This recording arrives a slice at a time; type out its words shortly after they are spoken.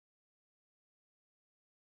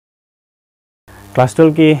Class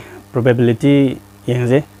 12 की probability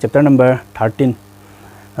ये chapter number 13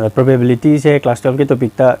 probability से class 12 के topic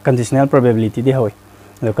ता conditional probability दी होई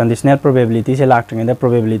conditional probability से लाख टंगे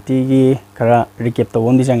probability की करा recap तो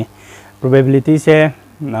वोंदी जाएंगे probability से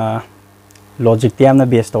logic ते यामना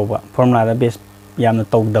base तो बा formula दा base यामना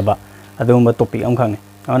तो दबा अदुम topic हम खाने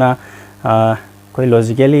और कोई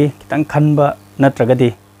logically कितंग खनबा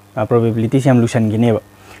नत्रगदी probability से हम लुशन गिने बा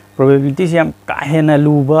probability से हम काहे ना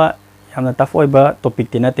लूबा यामना tough ओइबा topic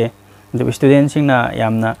ती नते जब student सिंग ना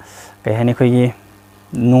यामना कहे ने कोई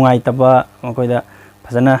नुआई तबा कोई दा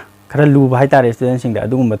फजना खरा लूबा है तारे student सिंग दा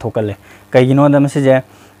अदुगुम थोकले कई गिनो दा मैसेज है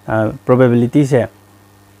probability से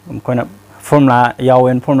कोई ना formula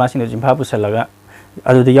यावेन formula सिंग जिम्फा पुसलगा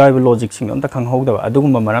अदु दा यावे logic सिंग अमता खंगहौदबा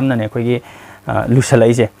अदुगुम मरम नने कोई गी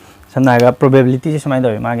लुसलाइसे समनागा probability से समाय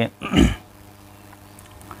दबे मागे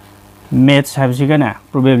maths हाबसिगना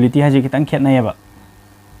probability हाजि कितंग खेतनायबा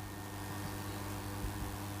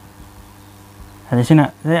हदिसिना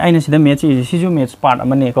आइना सिदा maths सिजु maths part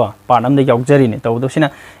अमने को part अमदे याउजरिने तौदोसिना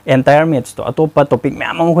entire maths तो अतोपा topic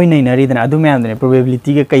मैम कोइ नैनरिदना अदु मैम दने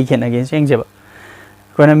probability के कई खेनागे सेंगजेबा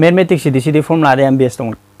कोना mathematics सिदि formula दे base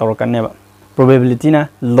तौरकनेबा probability ना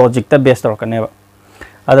logic ता base तौरकनेबा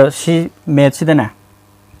अदो सि maths सिदना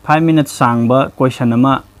 5 minutes सांगबा question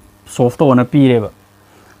अमा solve तौना पीरेबा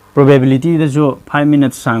probability दा जो 5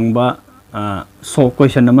 minutes सांगबा solve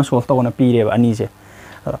question अमा solve तौना पीरेबा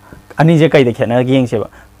अनि जे कई देखे ना गेंग सेबा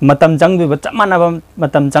मतम जंग दुबा चमानाबा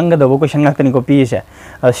मतम जंग दबो क्वेश्चन गातनी को पीसे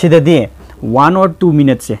सिददी 1 or 2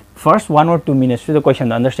 minutes से first 1 or 2 minutes से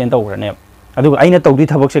क्वेश्चन अंडरस्टैंड तौरने अदुगा आइना तौदी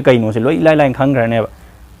थबक से कइनो से लोइ लाइ लाइन खंगरने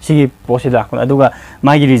सी प्रोसेस लाख अदुगा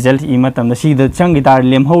मागी रिजल्ट इ मतम सी द चंग तार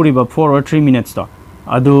लेम हौरिबा 4 or 3 minutes तो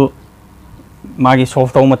अदु मागी सॉल्व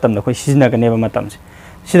तौ मतम द कोइ सिजना कनेबा मतम से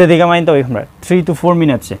सिददी कमाइन तौ खमरा 3 to 4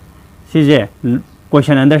 minutes से सिजे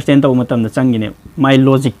क्वेश्चन अंडरस्टैंड तौ मतम द चंगिने माय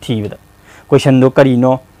लॉजिक थीबदा क्वेश्चन दो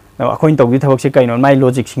करिनो अखोइन तौदी थबक से कइनो माय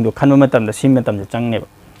लॉजिक सिंग दो खनबा मतम द सिम मतम द चंगनेबा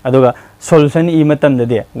अदुगा सॉल्यूशन इ मतम the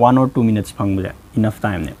they 1 or 2 minutes फंगबले enough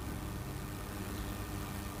time ने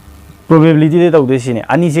probability दे तौदे सिने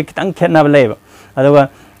अनि से कितंग खेतनाबा लेबा अदुगा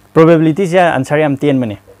probability से आंसर याम 10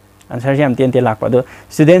 मने आंसर याम 10 लाखपा अदो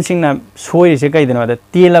स्टूडेंट सिंग ना सोइ से कइदनो द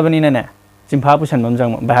 10 लबनी ने जिमफा पुसन बम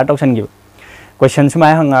जंग बाहर तौसन गिब क्वेश्चन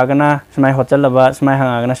समाय हंगागना समाय होचलबा समाय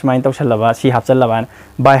हंगागना समाय तौसलबा सी हापचलबा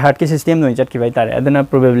बाय हार्ट के सिस्टम नोइ चटकी बाय तारे अदना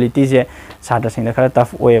probability से छात्र सिंग द खरा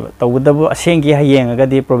टफ ओएबा तौदबो असेंगी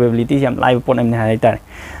हायेंगगदी probability से हम लाइव पोन हमने हाय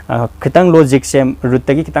तारे खितंग लॉजिक से रूट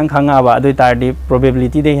तगी खितंग खंगाबा अदु तारदी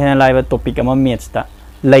probability दे हेना लाइव टॉपिक अमा मैथ्स ता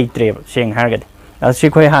लैत्रे सेंग हारगदी असि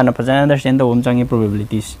खोय हाना फजना अंडरस्टैंड तौम चंगी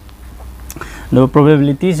probabilities नो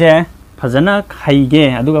probability से फजना खाइगे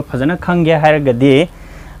अदुगा फजना खंगे हारगदी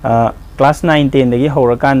class 9 10 दगी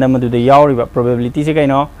होरकांदा मदुदा यावरिबा probability से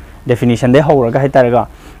कइनो definition दे होरगा हाइतारगा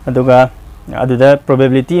अदुगा अदुदा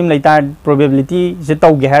probability इम लैता probability से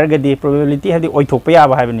तौगे हारगदी probability हादि ओइथोकपा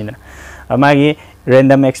याबा हाइबनिना मागी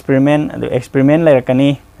random experiment अदु experiment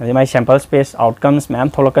लैरकनी अदि माई sample space outcomes ma'am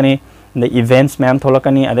थोलकनी the events ma'am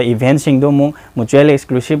थोलकनी अदि events सिंग दो मु mutually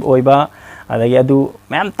exclusive ओइबा अदि अदु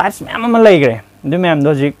मैम types मैम अमा लैग्रे अदु मैम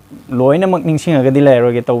दो जि लोइना मक निंगसिंगगदी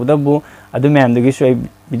लैरोगे तौदबु अदु मैम दुगी सोइ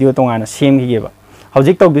वीडियो तोंगाना सेम गिगेबा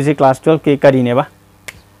हौजिक तौदुसे क्लास 12 के करिनेबा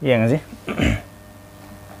येंगजे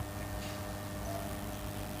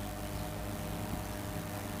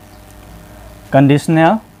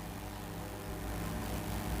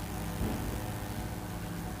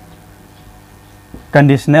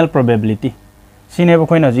conditional probability सिने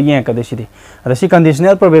बखोइ नजि यें कदसिदि अदसि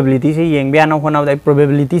conditional probability से येंग ब्यानो होना द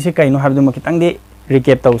probability से कइनो हाबदु मखितंग दे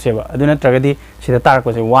रिकैप तौसेबा अदु नत्रगदि सिदा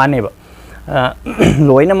तारको से 1 नेबा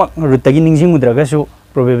लोइना मक रुतगी निंजिंग मुद्रगसु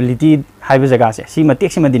probability हाइबे जगह से सी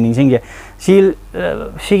मतेक सिमदि निंजिंगे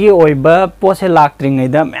सिगी ओइबा पोसे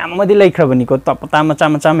लाक्ट्रिंगैदा मैम मदि लैख्रबनी को तपता मचा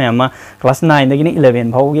मचा मैम क्लास 9 दगिनि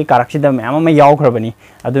 11 भाउगी कारक्सिदा मैम मा यावख्रबनी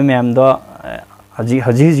अदु मैम दो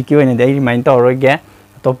हजि की ओइने दे रिमाइंड तौरोगे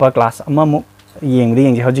तोपा क्लास अमा मु येंगदि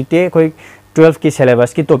येंजे हजिते कोइ 12 की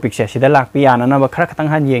सिलेबस की टॉपिक से सिदा लाक्पि याना बखरा खतंग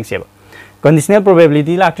हान येंगसेबा conditional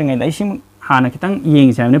probability लाक्ट्रिंगैदा इसिम हाना खितंग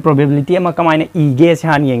येंगसे हमने probability अमा कमाइने इगे से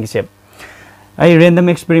हान येंगसे आई random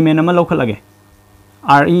experiment अमा लौखलगे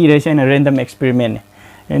re रे से random experiment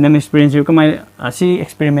random experiment जो कमाइ असि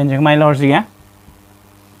experiment जो कमाइ लौरसिगा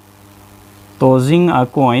tossing a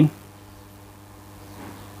coin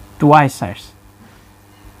twice size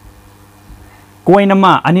coin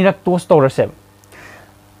अमा अनिरक toss तौरसे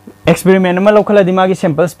experiment अमा लौखला दिमागी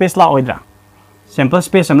sample space ला ओइद्रा sample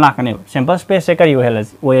space हम लाकने sample space से करी ओहेला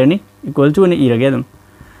ओयरनी equal to ने इरगे दम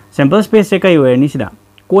sample space से कई ओयरनी सिदा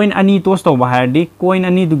coin ani toss तो बाहर दी coin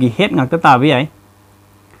ani दुगी head ngakta ताबे आई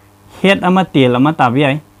head ama tail ama tabi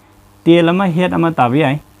ai tail ama head ama tabi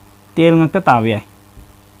ai tail ngak ta tabi ai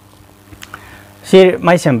share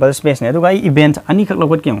my sample space ne aduga event ani khak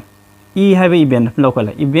lokat kyang e have event local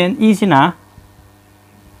event e sina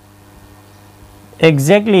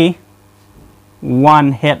exactly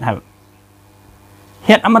one head have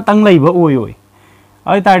head ama tang lei ba oi oi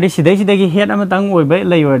ai tar di sidai sidai gi head ama tang oi ba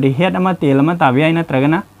lei wa di head ama tail ama tabi ai na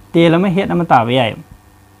tragana tail ama head ama tabi ai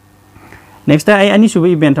next ai ani suba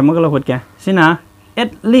event ama ga lokat kya sina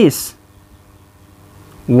at least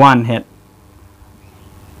one head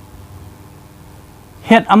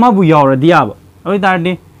head ama bu yaw ra dia ba oi tar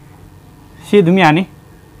di si dum yani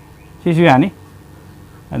si su yani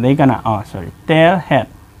adai kana oh sorry tail head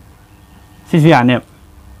si su yani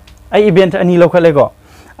ai event ani local le go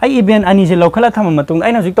ai event ani se local thama matung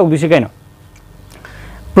ai na jik tau du se kaino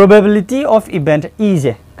probability of event e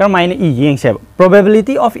je karmaina e yeng se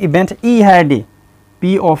probability of event e hardi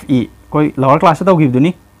p of e koi lower class tau give du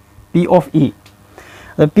ni p of e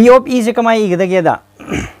the p of e je kamai e ga da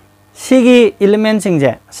sigi element sing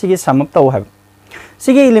je sigi sum up tau have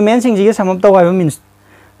sigi element sing je sum up tau have means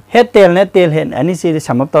head tail head ani si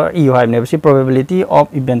sum up tau e have ne si probability of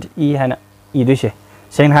event e hana e du se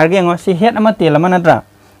seng har ge ngo si head ama tail ama natra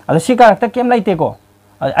ado si character kem laite ko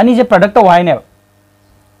ani je product tau hai ne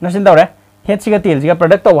na sin tau re head si ga tail si ga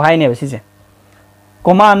product tau hai ne si se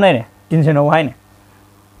comma am ne tin se no hai ne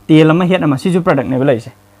tail ama head ama si ju product ne belai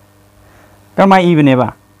se karma e bene ba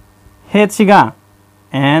head si ga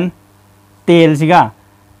and tail siga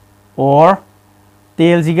or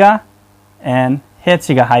tail siga and head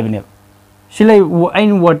siga hai bene silai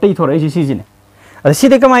ain word tai thora si ne ad si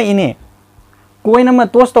de kamai ine koina ma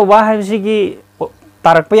toast to wa hai sigi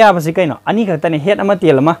tarak pa ya ba si kaino ani khakta ne head ama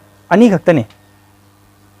tail ama ani khakta ne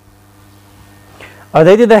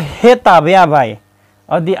adai de head ta ba ya bai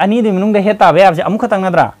adi ani de minung de head ta ba ya se amu khatang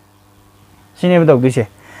nadra sine ba dog du se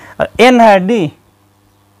n hardi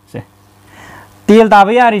tail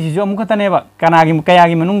taba yari si jo amukha ne ba kanagi kaya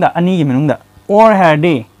gi menung da ani gi menung da or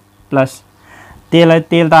hardi plus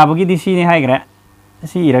tail taba gi di si ni hai gra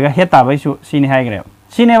si iraga head taba su si ni hai gra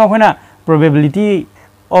si ne ba khona probability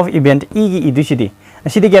of event e gi idusidi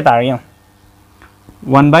asidi ge tar yang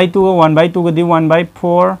 1/2 1/2 gi di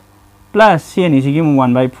 1/4 plus si ni si gi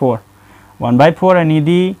 1/4 1/4 ani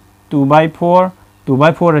di 2/4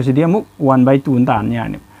 2/4 asidi amuk 1/2 tan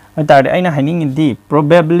yani tar aina haning di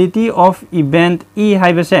probability of event e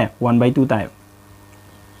haibase 1/2 type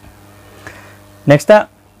next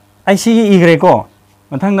I see e gre ko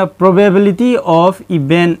mathang na probability of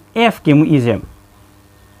event f ke mu isem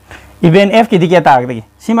event f ke di kya tag de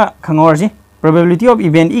sima khangor si probability of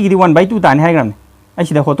event e di 1/2 tan hai gram ai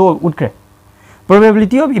sida photo utkre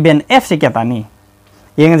probability of event f se kya tani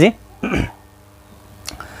yeng ji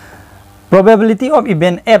probability of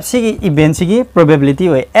event f sigi event sigi probability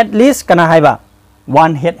way at least kana haiba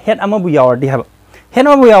one head ama bu yaw di haba head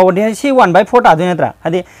ama bu yaw di si 1/4 ta de tra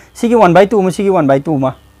adi sigi 1/2 ma sigi 1/2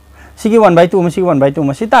 ma sigi 1/2 ma sigi 1/2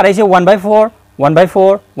 ma si tarai se 1/4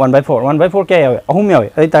 1/4 1/4 1/4 kya yaw ahum yaw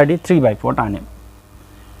adi tar di 3/4 ta ne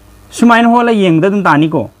sumain hola yeng da dun tani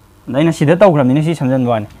ko daina sida taw gram ni si samjan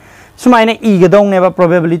wan sumaina e ga dong ne ba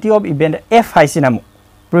probability of event f hai sinamu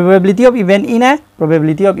probability of event e ne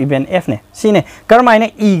probability of event f ne sine karmaina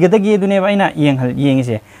e ga da ge du ne ba ina yeng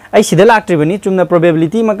se ai sida lak tri bani chumna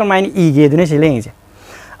probability ma karmaina e ge du ne se leng se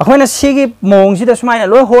akhona sigi mong sida sumaina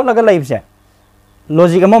loi hot laga leib se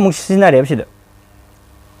logic ama mung sina re sida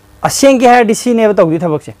aseng ge har di sine ba tawdi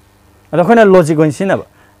thabak se akhona logic gon sina ba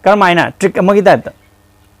karmaina trick ama gi da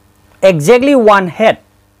exactly one head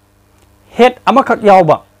ama khak yaw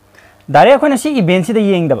ba dare akhona si event sida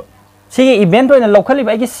yeng da ba sigi event oina locally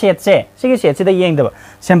ba gi set se sigi set sida yeng da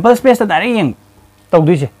sample space da dare yeng tau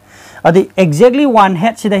du se adi exactly one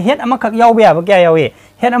head sida head ama khak yaw ba kya yawe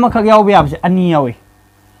head ama khak yaw ba se ani yawe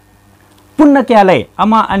punna kya le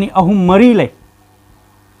ama ani ahum mari le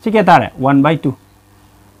sigi tare 1/2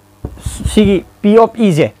 sigi p of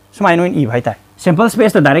e je smai noin e bhai tai sample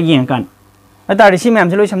space da dare yeng kan atari si ma'am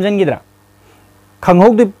se loi samjan gi dra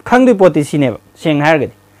khang du poti sine seng har ga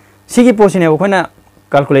sigi po sine khona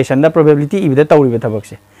calculation da probability ibida tawri thabak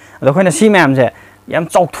se ado khoina si ma'am je yam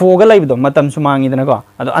chok thoga leibdo matam sumangi dana ko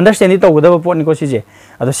ado understand to da pot ni ko si je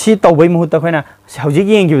ado si tawbai muhut khoina hauji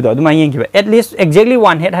yeng gi do adu ma yeng gi at least exactly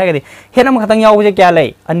one head ha ga di head am khatang yaw je kya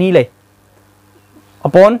lei ani lei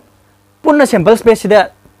upon punna sample space da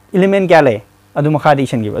element kya lei adu ma khadi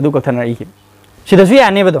isen gi adu ko thana i sida su ya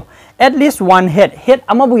ne bado at least one head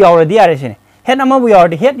ama bu yaw ra di are se head ama bu yaw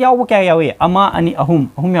di head yaw bu kya yaw ama ani ahum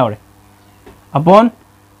yaw re upon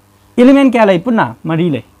element kya lai punna mari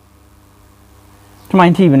lai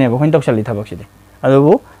tumain thi bane bo khoin tok sali thabak side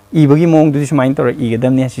adu इबगी मोंग दुदि सुमाइन तोर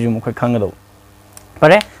इगदमने सिजु मुखै खंगदो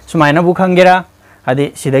परे सुमाइना बु खंगेरा अदे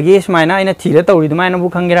सिदगी सुमाइना आइना थिरे तौरि दुमाइना बु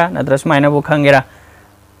खंगेरा नत्र सुमाइना बु खंगेरा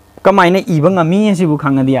कमाइना इब ngami सिबु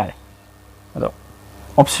खंगदि यारे अदो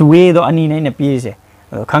ऑप्शन वे दो अनि नै पीसे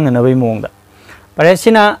अदो खंगनबै मोंगदा परे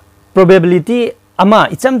सिना प्रोबेबिलिटी अमा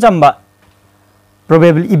इचम Chamba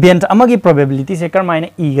probability event amagi probability se karmaina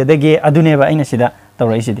igedage aduneba aina sida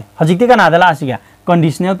tawraisidi hajikti kanada la asiga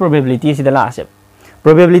conditional probability sida la ase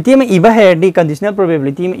probability ma iba herdi conditional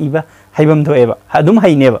probability ma iba haibam thoeba adum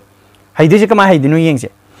haineba haidise kama haidinu yengse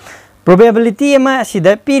probability ma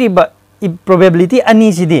sida piriba probability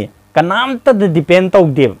ani sidi kanamta de depend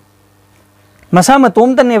tawde masa ma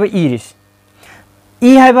tomta neba iris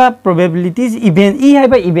e haiba probabilities event e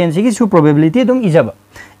haiba event sigi su probability dum ijaba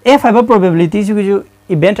f haiba probability su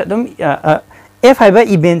event dum f haiba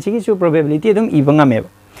event sigi su probability dum ibangame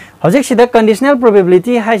hojik sida conditional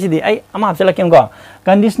probability haisidi ai ama hapsala kem go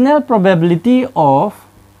conditional probability of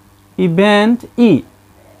event e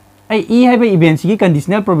ai e haiba event sigi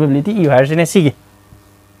conditional probability e harsine sigi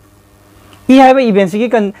e haiba event sigi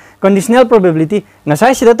conditional probability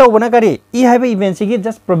ngasai sida tawbana kari e haiba event sigi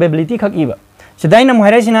just probability khak iba sidaina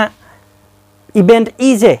mohairasina event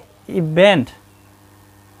is a event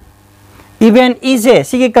is a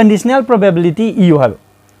sigi conditional probability you have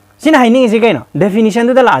sina haining is again definition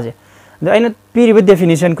to the laje the aina period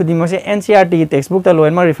definition could be NCERT textbook ta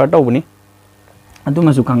loan ma refer to buni adu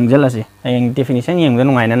masu kangjala se ayang definition yeng da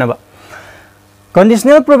nungai na ba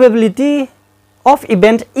conditional probability of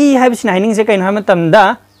event e have sina haining se kain ha matam da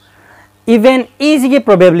event e sigi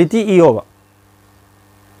probability e over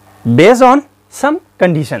based on some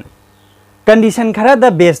condition khara da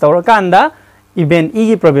based or kanda event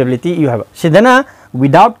e probability you have sidana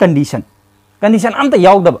without condition amta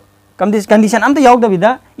yaugda condition amta yaugda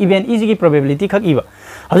bida event e probability khak iba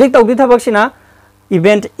hojik tawdi thabak sina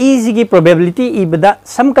event e probability ibda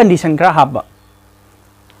some condition khara habba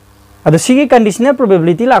adu sigi conditional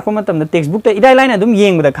probability la ko matam da textbook ta idai line adum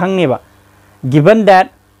yengba da khangneba given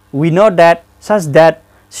that we know that such that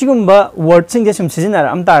sigumba word sing je sum seasoner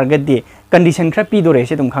am target di condition khara pi do re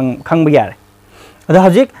se dum khang ba yare adu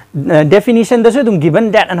hojik definition da se dum given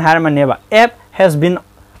that and harman neba f has been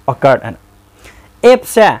occurred and f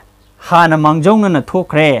sa hana mangjong na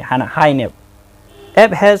thokre hana hai ne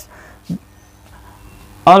f has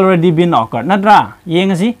already been occurred natra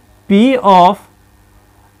yengasi p of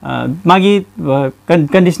magi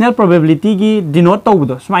conditional probability gi denote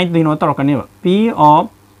tawdo smai denote tarokane p of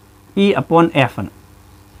e upon f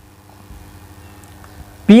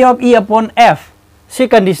p of e upon f si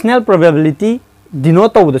conditional probability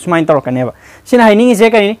denote tawdo smai tarokane ba sina haining se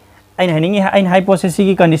kani aina haining aina hypothesis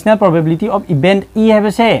gi conditional probability of event e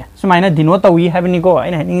have se smai na denote tawi have ni go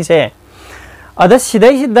aina haining se ada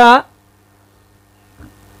sidai sida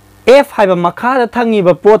f haiba makha da thangi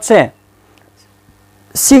ba pot se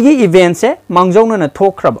sigi event se mangjong na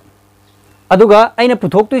thokraba aduga aina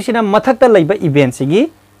puthok tu sina mathak ta leiba event sigi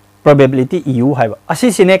probability u haiba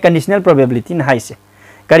asi sine conditional probability na haise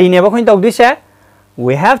kari ne ba khoin tawdi se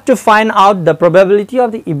we have to find out the probability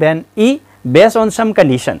of the event e based on some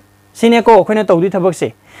condition sine ko khoina tawdi thabak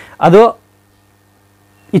se ado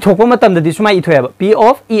ithokpa matam da disuma ithoyaba p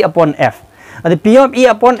of e upon f ade p of e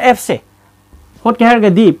upon f se hot ke har ga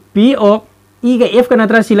di p of e ga f ka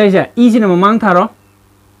natra silai ja e sina mamang tharo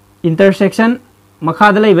intersection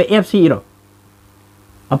makha da leiba f c iro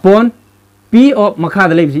upon p of makha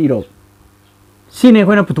da leiba iro sine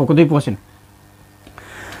khoina puthok doi posin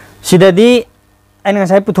sidadi aina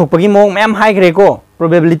sai puthok pagi mong ma'am hai gre ko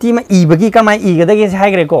probability ma e bagi kamai e ga da ge hai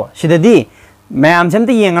gre ko sidadi ma'am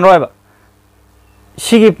samta yeng roi ba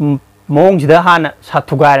sigi mong sida hana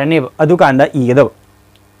sathugar ne adu kanda e ga da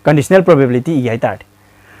conditional probability e hai tar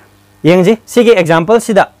yeng ji sigi example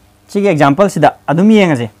sida adum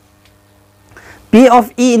yeng ji p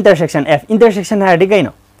of e intersection f intersection ha de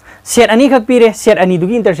gaino set ani khak pire set ani du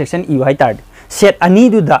gi intersection e hai tar set ani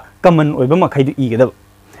du da common oiba makhai du e ga da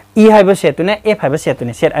e haiba set tu ne f haiba set tu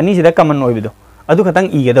ne set ani sida common oibido adu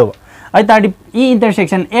khatang e ga da ai tar e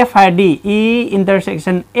intersection f ha d e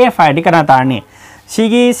intersection f ha d kana tar ne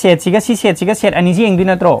sigi set siga set ani ji engdi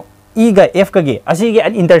na tro e ga f ka ge asi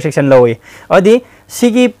ge intersection lowe adi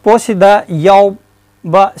sigi posida yaw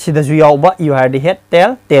ba sida ju yaw ba you had head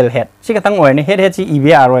tail head si katang oi ne head si e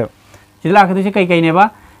br oi si la ka tu si kai ne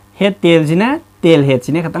ba head tail jina tail head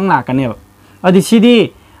si ne katang la ka ne ba adi sidi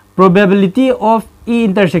probability of e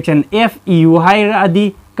intersection f u higher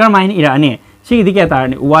adi karmain ira ne si di ka tar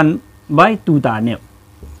ne 1/2 tar ne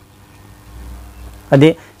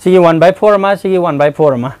adi si 1/4 ma si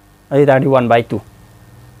 1/4 ma adi tar di 1/2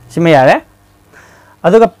 si me yare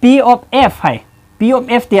aduga p of f hai P of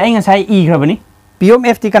F ती आई ngasai E Kharbani P of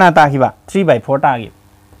F ती कना ताकिबा 3/4 ताकि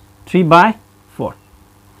 3/4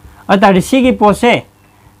 अतारि सिगी पोसे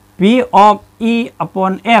P of E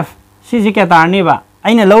upon F सिजी क्या तारनी बा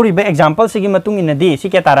आइना लौरी बे example सिगी मतुंग इन दी सि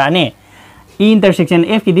क्या ताराने E intersection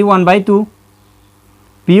F की दी 1/2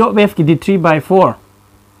 P of F की दी 3/4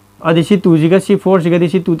 अदि सि 2 जिगा सि 4 जिगा दी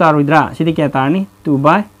सि 2 तारोइद्रा सिदी क्या तारनी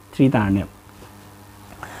 2/3 तारने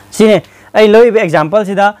सिने आई लौरी बे एग्जांपल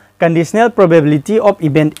सिदा conditional probability of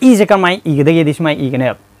event E je kamai E gede this my E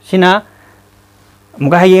gane sina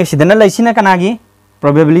muga haye sidana laisina kanagi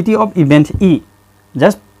probability of event E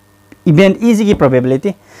just event E ji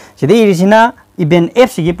probability sida irisina event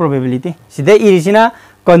F ji probability sida irisina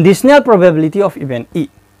conditional probability of event E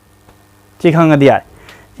chi khanga dia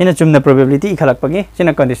sina chumna probability khalak pagi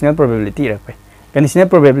sina conditional probability rakpe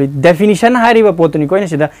conditional probability definition hari ba potuni koina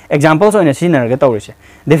sida examples oina sina ga tawrise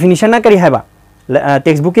definition na kari haiba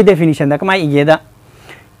textbook की definition दा कमाई ये दा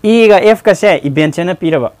E का F का से event चना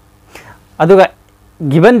Pirba अदुगा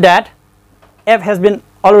given that F has been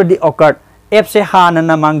already occurred F से हाना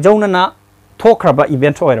ना मांगजौना ना थोक्रबा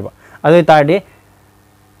event होयरबा अदु तारदे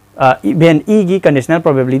event E की conditional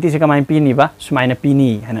probability से कमाई पी नीबा सुमाइना पी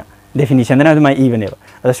नी है ना definition दा ना E बनेबा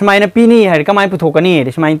अदु सुमाइना पी नी है कमाई पुथोकनी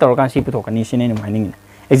है सुमाइन तोरकान सी पुथोकनी सिने न माइनिंग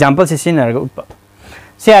example से सिनरगा उप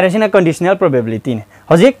से आरे सिना conditional probability ने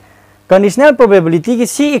हजिक conditional probability की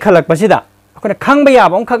सी खलक पसिदा अखोना खंग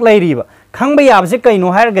बयाब ओं खक लैरिबा खंग बयाब से कइनो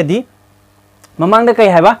हारगदी ममांग दा कइ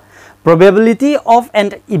हाबा probability of an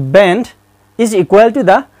event is equal to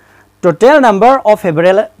the total number of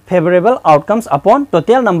favorable outcomes upon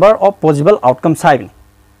total number of possible outcomes हाइबनी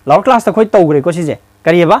लाउर class ता खोइ तौग्रे को सिजे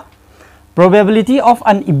करियबा probability of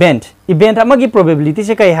an event अमगी probability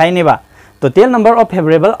से कइ हाइनेबा total number of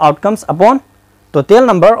favorable outcomes upon total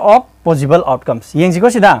number of possible outcomes येंजिको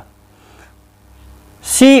सिदा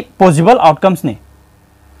सी possible outcomes ने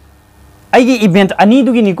आइगी event अनि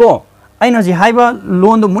दुगी निको आइना जी हाइबा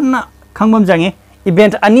लोन दो मुन्ना खंगबम जांगे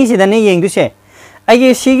event अनि सिदने येंग दुसे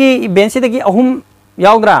आइगी सीगी event सिदगी अहुम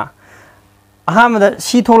याउद्रा अहामदा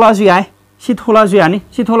सी थोला जु याय सी थोला जु यानी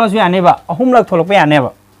सी थोला जु याने बा अहुम लग थोलक पे याने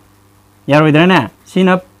बा यारोइद्रना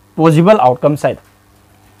सीना possible outcome side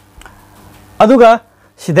अदुगा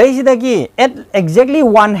सिदै सिदगी at exactly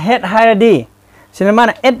one head हायरदी cinema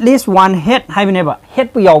at least one head हाइबनेबा head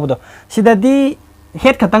Pu यावबदो Cidade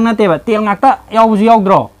head खतंग नतेबा तेल ngakta यावबजु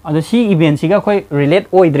यावद्रो अदो सी event सिगा खोइ relate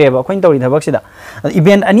ओइद्रेबा खोइन तौरि थबक सिदा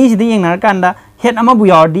event अनि सिदि यंगनार कांदा head अमा बु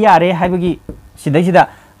यावदि यारे हाइबगी सिदै सिदा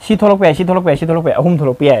सी थोलक पे सी थोलक पे सी थोलक पे अहुम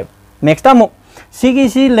थोलक पे याय next टाइम सिगी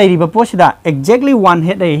सी लैरिबा पोसिदा exactly one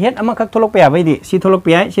head रे head अमा खक थोलक पे याबैदि सी थोलक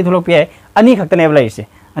पे याय सी थोलक पे याय अनि खक्तनेबा लैसे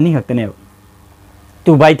अनि खक्तनेबा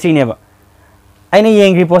 2/3 नेबा आइना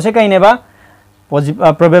येंग्रि पोसे कइनेबा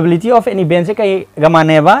probability of an event से कई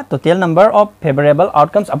गमानेबा total number of favorable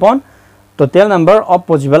outcomes upon total number of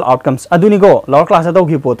possible outcomes अदुनी को lower class तो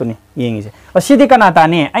की पोतुनी येंगी से और सीधे कनाता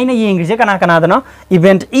ने आइना येंगी से कना कना दनो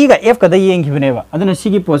event E का F का द येंगी बनेबा अदुना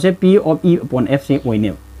सी की पोसे P of E upon F से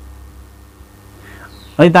ओइनेबा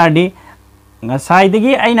अदि तारदी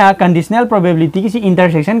ngasai aina conditional probability ki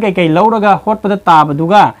intersection kai kai lauraga hotpada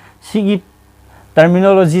tabaduga sigi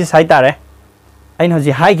terminology saitare aina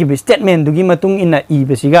hoji hai ki statement dugi matung ina I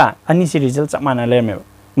besiga ani si result chamana leme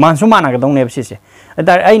mansu mana ga dong ne besi se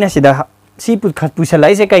atar aina sida si put khat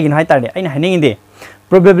pusalai se kai gin hai tare aina haning inde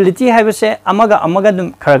probability hai bese amaga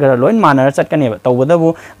dum khara loin mana chat kane ba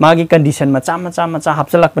tawdabu magi condition macha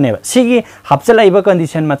hapchalak bane ba sigi hapchalai ba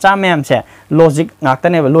condition macha mem se logic ngakta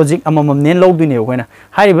ne ba logic amamam nen logdu ne koina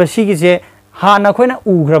hai ba sigi je ha na khoina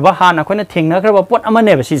ugraba ha na khoina thengna graba pot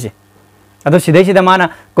amane ba sisi ado sidai sida mana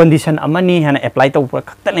condition amani hana apply to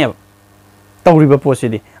khakta ne ba tawriba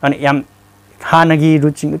posidi an yam hanagi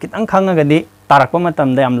ruching kitang khanga gadi tarakpa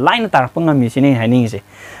matam da yam line tarakpa ngami sini haning se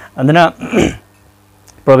adana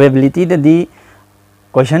probability the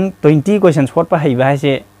question 20 questions what pa haiba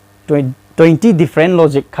se 20 different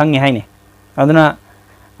logic khangi haine aduna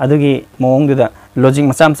adugi mong du da logic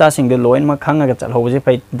macha sing the loin ma khanga ga chal hoje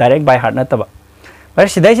pai direct by heart na taba par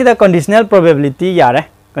sidai sida conditional probability yare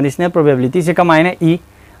conditional probability se kamaina I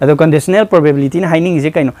ado conditional probability na haining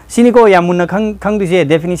je kaino sini ko yamunna khang du je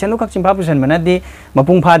definition no khakchim pha pusan bana de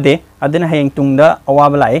mapung pha de aduna hayeng tungda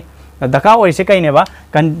awaba lai daka oi se kaine ba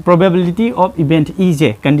probability of event E je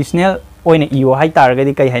conditional oina io hai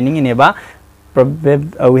targadi kai haining ne ba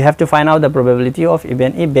we have to find out the probability of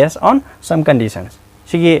event E based on some conditions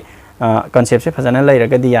sigi concept se phajana lai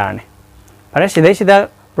ragadi yarne are sidai sida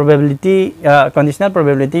probability conditional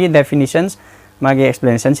probability definitions magi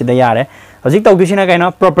explanation sida yare hojik tawdisina kaino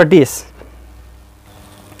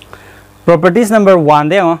properties number 1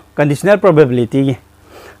 de conditional probability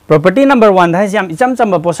property number 1 है हम इचम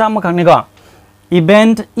चम पोसा म खंगने को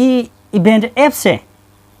event event f से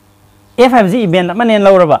f है जी event म ने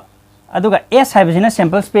लौरबा अदुगा s है बजिना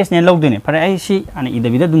sample space ने लौदुने फरे आई सी अन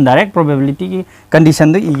इदबिदा दुन direct probability की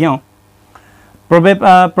condition दु इयो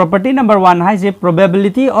property number 1 है जे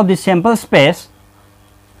probability of the sample space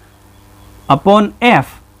upon f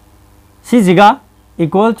C जिगा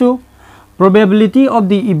equal to probability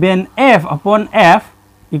of the event f upon f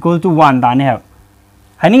equal to 1 दाने है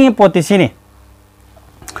हनिंग हिपोथेसिस ने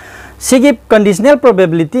सिगी कंडीशनल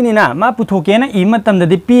प्रोबेबिलिटी नि ना मा पुथोके ना ई मतम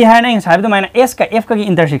ददि p है ना साइब माइना s का f का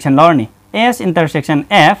intersection लॉरनी s intersection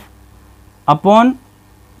f upon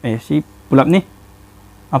ए सी पुलअप नि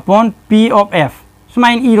upon p of f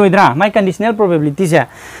सुमाइन E रोइद्रा my conditional probability से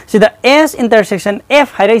सिदा s इंटरसेक्शन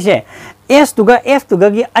f है से s तुगा f तुगा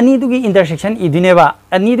की अनि तुगी इंटरसेक्शन ई दिनेबा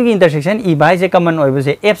अनि तुगी इंटरसेक्शन ई बाय से कॉमन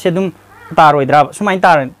ओइबसे f से दुम तारोइद्रा सुमाइन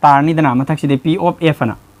तार नि दना मथक सिदे p ऑफ f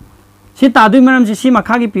ना सी तादुई मरम सी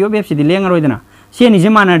मखा की p ऑफ f सिदे लेंगरोइदना सी नि जे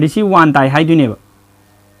मानर दि सी 1 ताई हाइ दुनेबा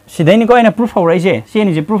सिदैनि को एना प्रूफ हो रही से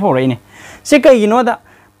नि जे प्रूफ हो रही ने से कई नो दा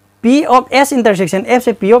p of s intersection f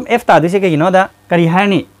से p ऑफ f तादुई से कई नो दा करी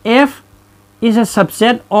हानि f is a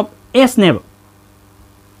subset of s नेब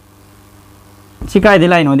सी काय दे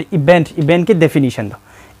लाइन द इवेंट की डेफिनेशन दो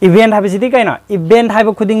इवेंट हाबे सिदि काइना इवेंट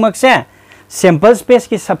हाबे खुदिंग मक से सैंपल स्पेस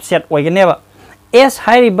की सबसेट ओइगनेबा s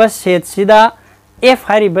हाइरिबा सेट सिदा f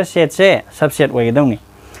हाइरिबा सेट से subset ओइगदौनी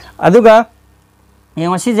अदुगा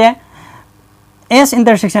young सिजे s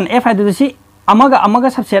intersection f हाइदु सी अमगा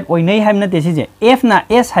सबसेट ओइनै हाइम नते सिजे f ना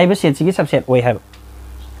s हाइबा सेट सिगी सबसेट ओइ हाइब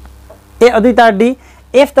ए अदुइ तारदी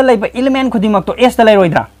f ता लाइबा एलिमेंट खुदिमक तो s ता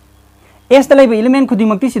लाइरोइद्रा s ता लाइबा एलिमेंट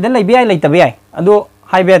खुदिमक ति सिदा लाइबा याइ लाइतबा याइ अदो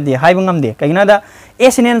हाइबा दे हाइबा ngamde कइना दा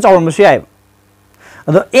s नेन चावरमसु याइ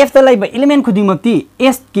अदो f ता लाइबा एलिमेंट खुदिमक ति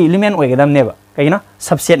s की एलिमेंट ओइगदमनेबा कइना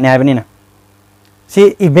सबसेट ने हाइबनिना सी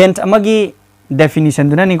इवेंट अमगी डेफिनेशन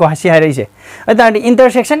दुना नि को हसी हाइरैसे अदार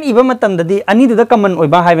इंटरसेक्शन इबा मतम ददि अनि दुदा कॉमन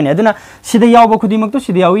ओइबा हाइबने अदुना सिदा यावबा खुदिमक तो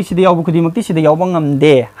सिदा यावी सिदा यावबा खुदिमक ति सिदा यावबा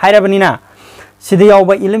ngamde हाइराबनिना सिदा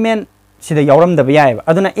यावबा एलिमेंट सिदा यावरम दबा याइबा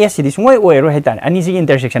अदुना s सिदि सुंगोय ओइरो हाइतार अनि सिगी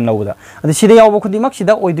इंटरसेक्शन लौदा अदु सिदा यावबा खुदिमक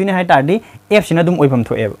सिदा ओइदुने हाइतारदि f सिना दुम ओइफम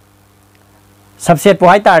थोएबा सबसेट पो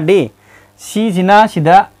हाइतारदि सी जिना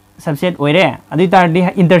सिदा सबसेट ओइरे अदु तारदि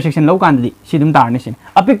इंटरसेक्शन लौ कांदि सिदुम तारनि सिन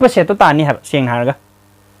अपिक सेट तो तारनि हाब सेंग हारगा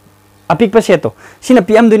अपिक सेट तो सिना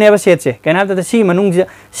pm दुनेबा सेट से केना त सी मनुंग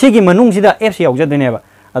सिगी मनुंग सिदा f से यावज दुनेबा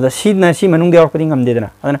अदा सिना सी मनुंग देवरपदि ngamदेदना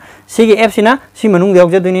अदना सिगी f सिना सी मनुंग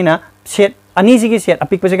देवज दुनिना सेट अनि सिगी सेट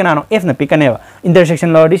अपिक से कनानो f ना पिकनेबा इंटरसेक्शन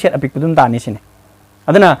लौदि सेट अपिक दुम तारनि सिने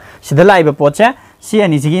अदना सिदा लाइबा पोचे सी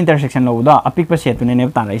अनि सिगी इंटरसेक्शन लौदा अपिक सेट दुनेने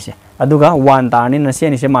तारैसे अदुगा 1 तारनि न से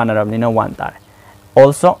नि से मानरबनिना 1 तारे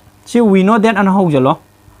also C we know that and how jalo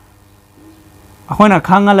अखोना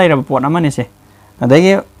खांगा लाइरब pot अमने से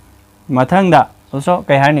अदगे मथंगदा also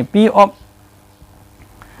kai harni p of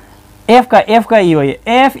f का ई होय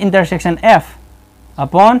f intersection f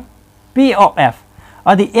upon p of f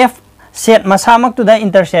अदि f set masamak to the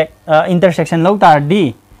intersection लो तार d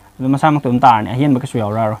masamak to तार ने हियन बकसु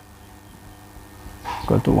यावरा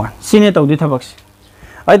equal to 1 सिने तौदि थबक्स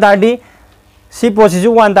अइ तारदि सी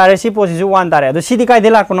पोसिजु 1 तारे सी पोसिजु 1 तारे अदु सिदि काइदे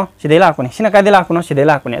लाकुनो सिदे लाकुने सिना काइदे लाकुनो सिदे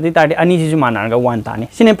लाकुने अदि तारदि अनि जिजु मानरगा 1 ताने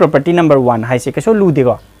सिने प्रॉपर्टी नंबर 1 हाइसे कसो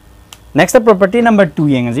लुदेगो next property number 2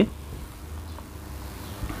 येंगजी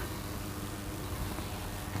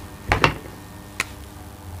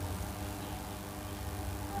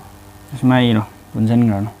स्माइलो पुंजन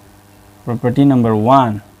गरनो property number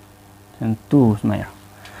 1 and 2 स्माइलो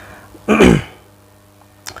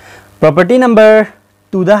property number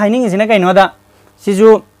 2 दा हाइनिंग इसिना कइनो दा सिजु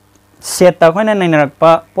सेट ता खोना नाइनरकपा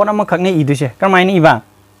पोट अमा खकने इदुसे करमाइनि इबा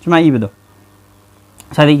सुमा इबदो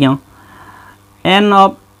सादि क्यों n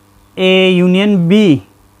of a union b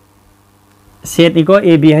set eco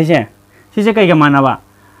a b है से कई का मानबा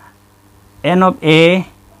n of a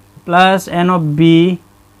plus n of b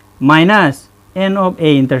minus n of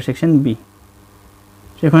a intersection b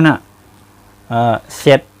से खोना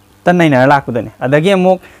सेट तन नाइनर लाकुदने अदगे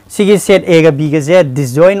अमुक सिगी सेट a गा b गा जे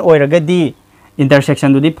डिसजॉइन ओइरगदी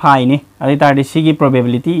इंटरसेक्शन दुदी फाइनि अदि तारदि सिगी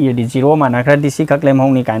प्रोबेबिलिटी यदि 0 माना खरदि सि खक्लेम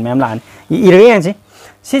होंगनि काइन मैम लान इरगे यांसी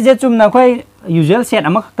सि जे चुमना खोय यूजुअल सेट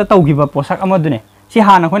अमा खक्ता तौगिबा पोसाक अमा दुने सि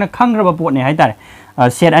हाना खोयना खंग्रबा पोटने हाइतारे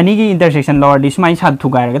सेट अनि गी इंटरसेक्शन लॉर्डि स्माइन साथ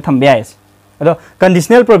थुगारगा थंबे आइस अदो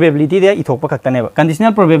conditional probability they इथोकपा खक्तानेबा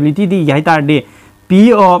conditional probability the हाइतारदि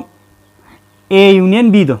p of a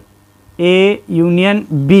union b दो a union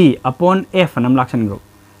b upon f num लाक्सन grow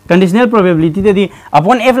conditional probability they the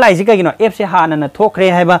upon f लाइसि कगिनो f से हाना न थोखरे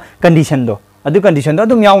हाइबा कंडीशन दो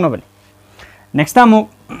अदुम यावना बने नेक्स्ट टाइम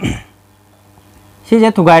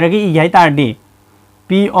सिजे थुगाइरगी इ हाइतारदि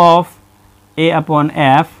P of A upon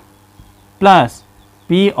F plus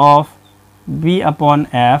P of B upon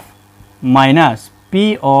F minus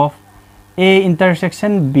P of A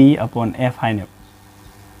intersection B upon F haine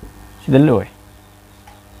sida loi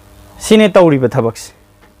sine tawri ba thabaks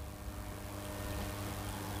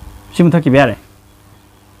simutha ki biare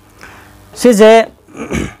sije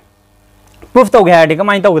proof tau ga de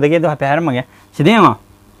kamai tau de do ha par ma ge side ma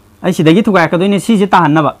ai side gi thuga ka do ni si je ta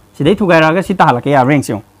han na ba side thuga ra ga si ta la ke ya rank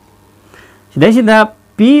siu side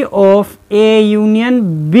P of A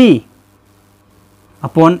union B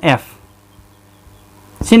upon F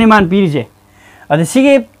Cineman Pirje. Ada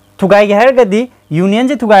sige thugai ge har gadi union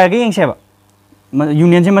je thugai ge yeng seba.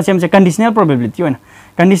 Union je macam conditional probability ona.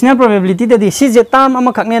 Conditional probability de si je tam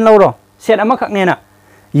ama khakne lawro. Set ama khakne na.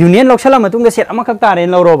 Union loksala matung ge set ama khak tare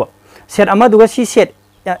lawro ba. Set ama duga si set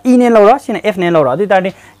e ne lawro sina f ne lawro. Adu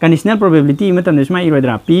tare conditional probability matam de sma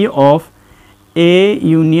irodra P of A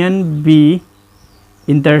union B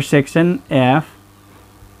intersection F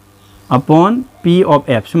upon P of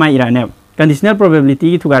F sma irane. Conditional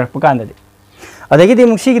probability to gar pakanda de adagi di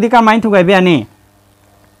muksi di ka main to ga biane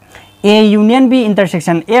A union B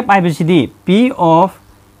intersection F IBCD P of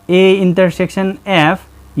A intersection F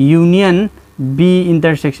union B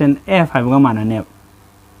intersection F hai ga mana ne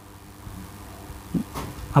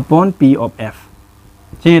upon P of F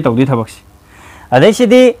sini to di thaboksi adai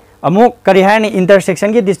sidi amuk kari hai ni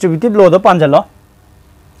intersection ki distributive law do panjalo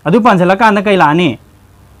adu panjala ka na kai la ni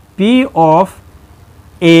P of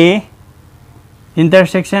A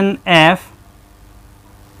intersection F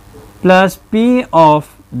plus P of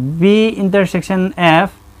B intersection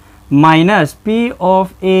F minus P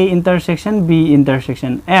of A intersection B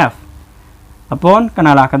intersection F upon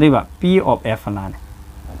kanala kadiba P of F alane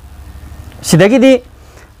sidagi di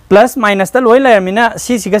plus minus ta loi la mina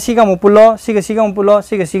siga mupulo siga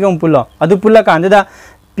mupulo adu pulla kandida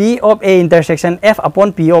P of A intersection F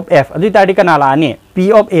upon P of F adu tadi kanala ani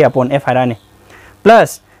P of A upon F harane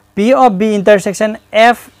plus P of B intersection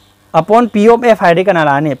F upon P of F hai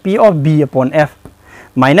kanala ani P of B upon F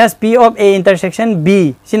minus P of A intersection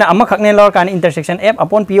B sina ama khakne lor kan intersection F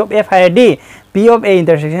upon P of F hai di P of A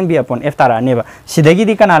intersection B upon F tara ne ba sidagi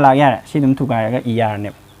di kanala ya sidum thuga ga e ya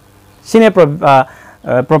ne sine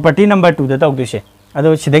property number 2 da tau du se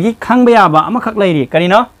ado sidagi khangba ya ba ama khak lairi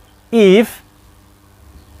karino if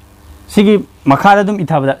sigi makha dum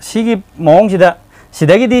ithabda sigi mong sida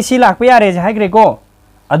sidagi di si lak pa yare hai gre ko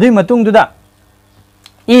adui matung duda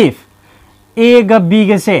if A ga B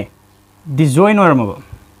ga se disjoin or ma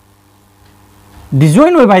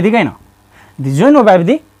disjoin or bai di kaino disjoin or bai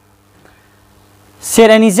di set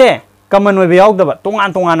ani se common way yauk da ba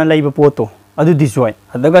tongan na leiba poto adu disjoin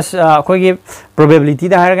adaga khoi gi probability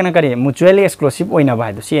da har kana kare mutually exclusive oina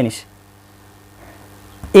bai do si ani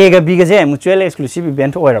A ga B ga se mutually exclusive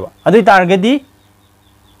event oira ba adu target di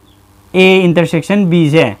A intersection B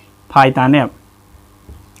se phai ta ne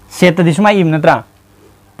set this my im natra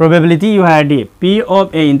probability you had P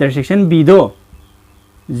of A intersection B do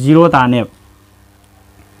 0 tane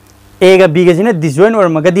A ga B ga sine disjoin or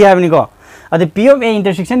magadi havni ko ade P of A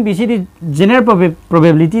intersection B the general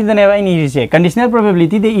probability the never any se conditional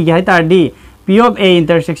probability de I hai tar di P of A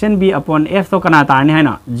intersection B upon F to kana tane hai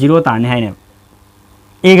na 0 tane hai ne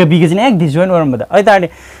A ga B ga sine ek disjoin or mada ai tar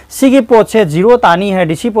sigi pot se 0 tani hai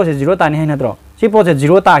di si pot se 0 tani hai na tro si pot se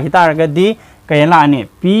 0 ta hi tar ga di kayala ane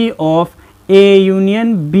P of A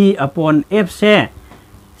union B upon F se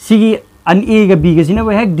sigi an A ga B ga sina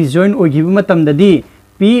ba hek disjoin o gi matam da di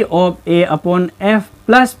P of A upon F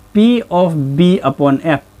plus P of B upon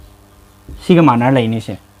F siga mana lai ni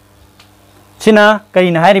se sina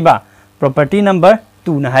kari na hari ba property number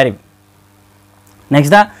 2 na hari next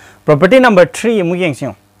da property number 3 mu yeng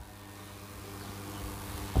siu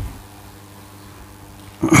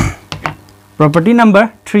property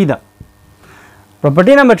number 3 da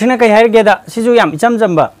property number 3 na kai hai ge da siju yam icham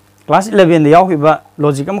jamba class 11 da yaw hi ba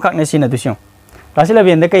logic am khak ne sina du siu class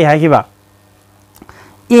 11 da kai hai ki ba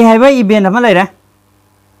e hai ba event ama lai ra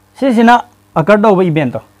sina occur do ba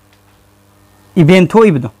event to event tho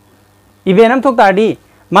ibdo event am thok ta di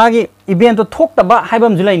magi event to thok ta ba hai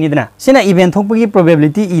bam julai ni dana sina event thok gi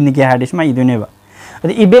probability i ni ge ha dis ma i du ne ba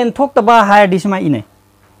event thok ta ba ha dis ma i ne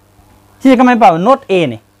si ka mai pa not a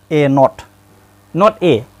ne a not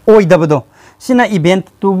a oi da ba do sina event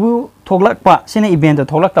to bu thoklak pa sina event to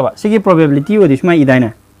thoklak ta ba sigi probability o dis ma i dai na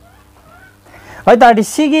ai ta di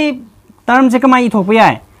sigi term se ka mai thok pa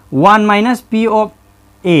yai 1 minus P of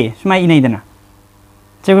A sma i nei dana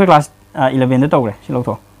che ko class 11 da tawre si lok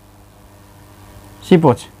tho si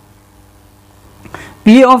poch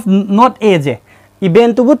P of not A je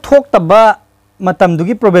event to bu thok ta ba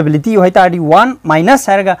मतमदुगी probability होय तारदी 1 minus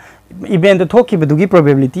हारगा event थोखिबदुगी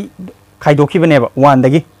probability खाइदोखिबनेबा 1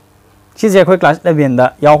 दगी सिजे अखोय class 11 दा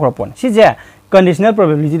यावखरपोन सिजे conditional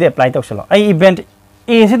probability they apply तौसलो I event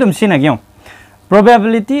A से तुम सिनागियो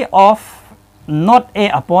probability of not a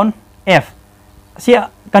upon F C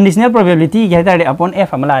conditional probability के तारदी upon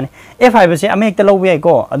F अमलाने F हाइबसे अमेक त लौबे याय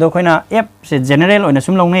को अदो खोइना F से जनरल ओइना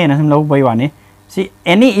सुम लौने ना सुम लौबय वानी सी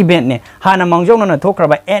एनी इवेंट ने हाना मांगजौना ना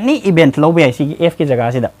थोखरबा एनी इवेंट लौबे याय सी एफ की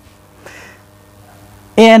जगह सिदा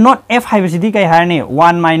ए नॉट एफ हाइबसिदी कै हारने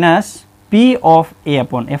 1 minus p of a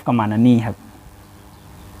upon f का माना नहीं है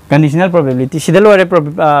कंडीशनल प्रोबेबिलिटी सिदा लोरे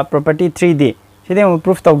प्रॉपर्टी 3d सिदे हम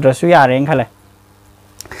प्रूफ तौद्रसु यारे खले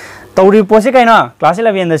तौरी पोसे कैना क्लास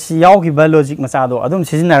 11 दा सी यावखिबा लॉजिक मचादो अदुम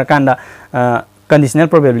सिजनर कांदा कंडीशनल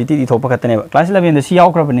प्रोबेबिलिटी दी थोपा खतने क्लास 11 दा सी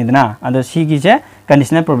यावखरबनी दना अद सी की जे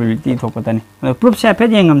कंडीशनल प्रोबेबिलिटी थोपतनी प्रूफ से फे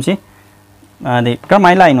येंगम सी दे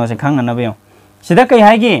कमाय लाइनो से खंगना बयो सिदा कै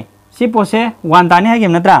हागी सी पोसे 1 ताने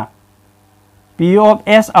हागिम नत्रा p of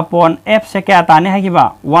s upon f से क्या ताने है कि बा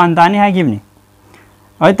 1 ताने है कि नहीं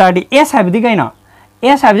और ताड़ी s है भी ना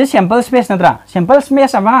s है भी सैंपल स्पेस नत्रा सैंपल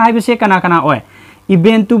स्पेस अब है भी से कना कना ओए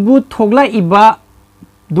इवेंट टुबु थोगला इबा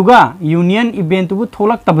दुगा यूनियन इवेंट टुबु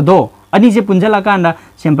थोलक तब दो अनी से पुंजला कांदा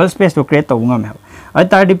सैंपल स्पेस तो क्रिएट तौंगा में और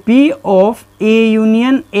ताड़ी p of a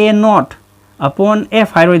union a not upon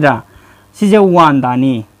f है रोइदा सिजे 1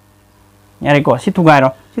 तानी यारे को सिथुगारो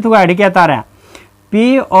क्या तारे p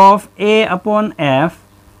of a upon f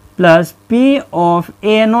plus p of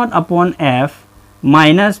a naught upon f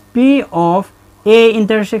minus p of a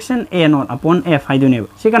intersection a naught upon f hai dune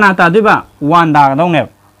si kana ta duba 1 da dong ne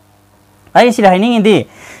ai si dai ning indi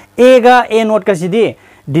a ga a naught ka si di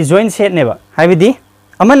disjoint set ne ba hai bi di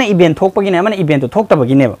amana event thok pagi ne amana event thok ta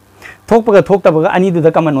bagi ne ba thok paga ani du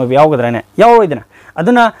da common oi yaw gadra ne yaw roi dana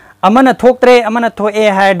aduna amana thoktre amana tho a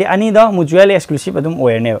had ani da mutually exclusive adum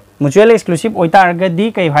oirne mutually exclusive oitar ga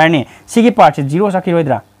di kai harne sigi part 0 sakhi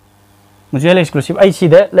roidra mutually exclusive ai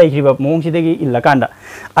sida laikriba mong sidagi illa kanda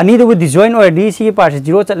ani du disjoin or di sigi part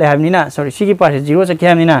 0 chatle havni na sorry sigi part 0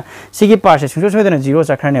 sakhi havni na sigi part sungso soidana 0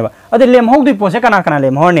 sakhrane ba ade lem hok du pose kana kana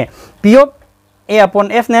lem horne p of a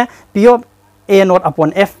upon f ne p of a not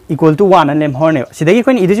upon f equal to 1 and lem horne sidagi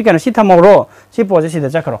koin idu kana si thamoro si pose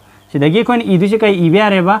sida chakro सिदगी coin इदु से कई इबे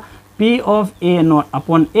आरेबा p of a not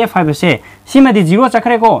upon f है बसे सिमदि 0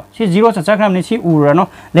 चखरे को सि 0 चखरम नि सि उरनो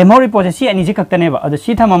लेमोरि पोसे सि अनि जि कक्तनेबा अद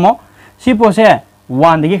सि थममो सि पोसे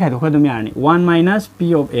 1 दगी खाइदो खदुम यारनि 1 minus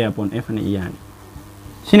p of a upon f नि यारनि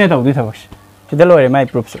सिने तौदि थबस सिदा लोरे माइ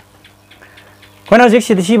प्रूफ कोइन हजिक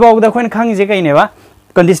सिदि सि बाउदा कोइन खांग जे कइनेबा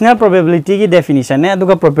कंडीशनल प्रोबेबिलिटी की डेफिनेशन ने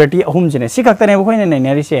अदुगा प्रॉपर्टी अहुम जिने सि कक्तनेबा कोइन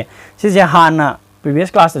नैनारि से सि जे हाना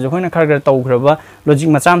previous class जो कोई ना खर तौख्रबा लॉजिक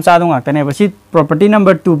मचाम चादों गाक्तने बसी प्रॉपर्टी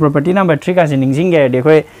नंबर 2 प्रॉपर्टी नंबर 3 का निंजिंग गे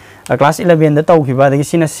देखो क्लास 11 दा तौखिबा दगी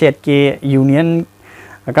सिना सेट के यूनियन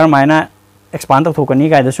करमायना एक्सपांड तौथोकनी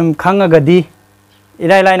गाय दसुम खंगगदी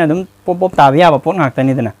इराय लाइना दम पॉप पॉप ताबिया बा पोट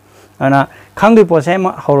गाक्तनी दना अना खंगदि पोसे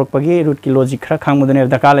हौरकपगी रूट की लॉजिक खरा खंगमुदने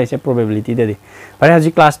दरकार लेसे प्रोबेबिलिटी देदी पर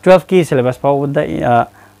हजि क्लास 12 की सिलेबस पाउदा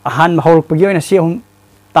अहान हौरकपगी ओइना से हम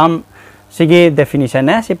ताम सिगे डेफिनेशन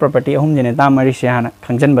है सि प्रॉपर्टी अहुम जने तामरी से हाना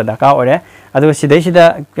खंजन बदका ओरे अदु सिदै सिदा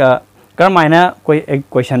करमायना कोई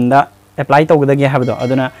क्वेश्चन दा अप्लाई तौगदगे हाबदो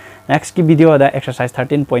अदुना नेक्स्ट की वीडियो दा एक्सरसाइज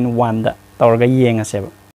 13.1 दा तौरगा येंगसेबा